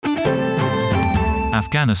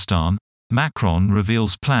Afghanistan, Macron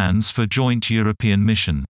reveals plans for joint European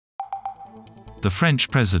mission. The French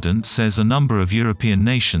president says a number of European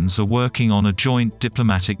nations are working on a joint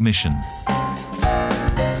diplomatic mission.